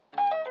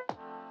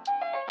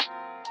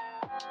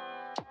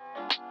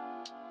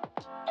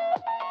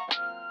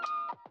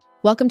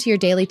Welcome to your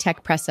daily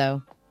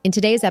Techpresso. In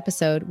today's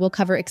episode, we'll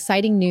cover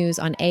exciting news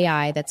on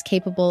AI that's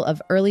capable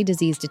of early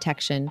disease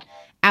detection,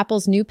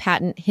 Apple's new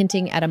patent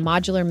hinting at a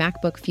modular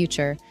MacBook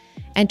future,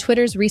 and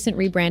Twitter's recent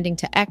rebranding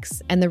to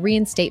X and the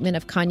reinstatement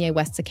of Kanye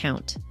West's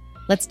account.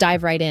 Let's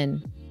dive right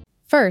in.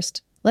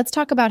 First, let's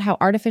talk about how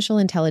artificial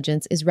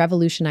intelligence is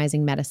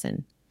revolutionizing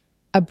medicine.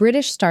 A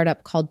British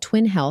startup called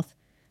Twin Health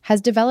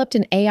has developed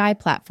an AI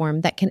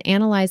platform that can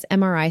analyze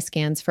MRI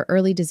scans for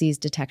early disease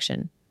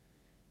detection.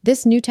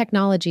 This new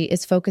technology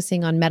is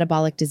focusing on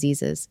metabolic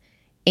diseases,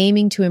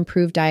 aiming to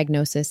improve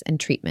diagnosis and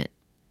treatment.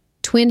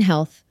 Twin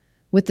Health,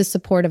 with the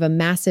support of a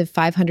massive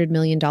 $500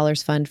 million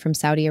fund from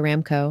Saudi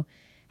Aramco,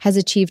 has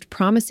achieved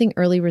promising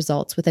early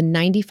results with a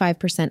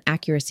 95%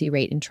 accuracy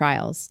rate in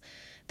trials.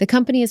 The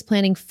company is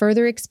planning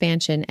further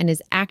expansion and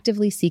is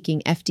actively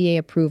seeking FDA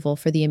approval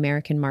for the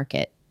American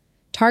market.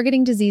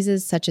 Targeting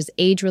diseases such as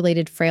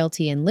age-related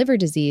frailty and liver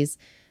disease,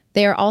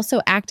 they are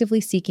also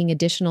actively seeking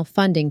additional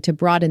funding to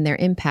broaden their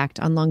impact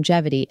on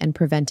longevity and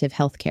preventive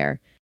healthcare.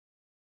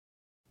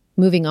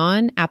 Moving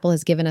on, Apple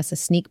has given us a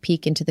sneak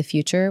peek into the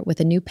future with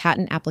a new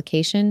patent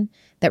application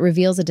that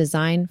reveals a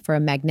design for a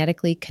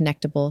magnetically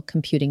connectable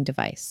computing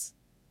device.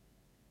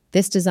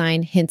 This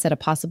design hints at a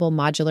possible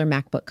modular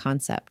MacBook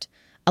concept,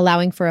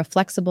 allowing for a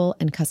flexible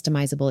and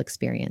customizable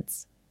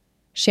experience.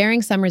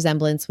 Sharing some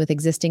resemblance with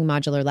existing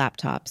modular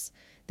laptops,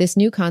 this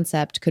new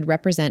concept could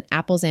represent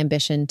Apple's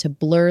ambition to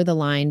blur the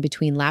line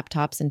between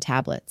laptops and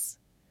tablets.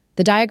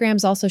 The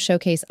diagrams also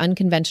showcase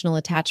unconventional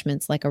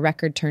attachments like a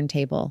record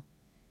turntable,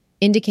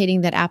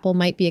 indicating that Apple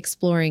might be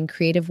exploring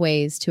creative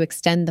ways to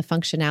extend the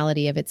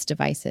functionality of its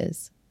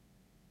devices.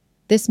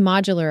 This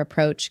modular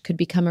approach could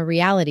become a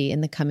reality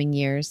in the coming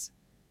years,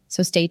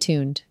 so stay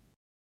tuned.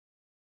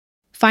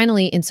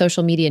 Finally, in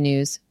social media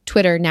news,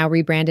 Twitter, now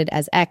rebranded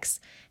as X,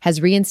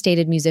 has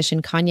reinstated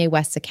musician Kanye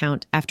West's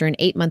account after an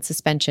 8-month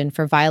suspension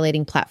for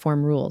violating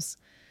platform rules.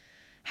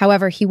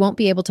 However, he won't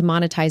be able to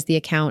monetize the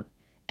account,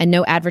 and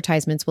no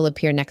advertisements will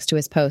appear next to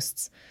his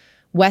posts.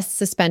 West's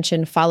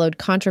suspension followed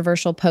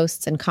controversial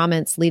posts and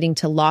comments leading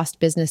to lost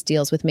business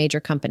deals with major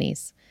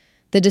companies.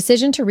 The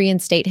decision to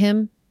reinstate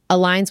him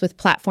aligns with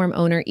platform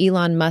owner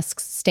Elon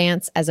Musk's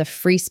stance as a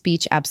free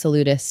speech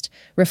absolutist,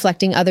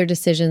 reflecting other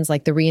decisions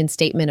like the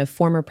reinstatement of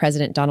former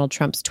President Donald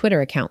Trump's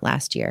Twitter account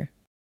last year.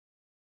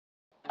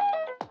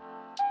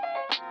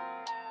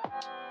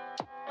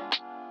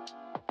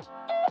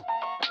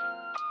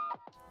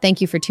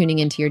 Thank you for tuning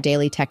into your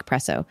daily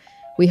Techpresso.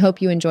 We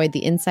hope you enjoyed the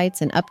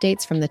insights and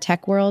updates from the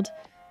tech world.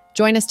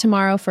 Join us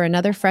tomorrow for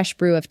another fresh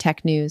brew of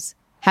tech news.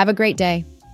 Have a great day.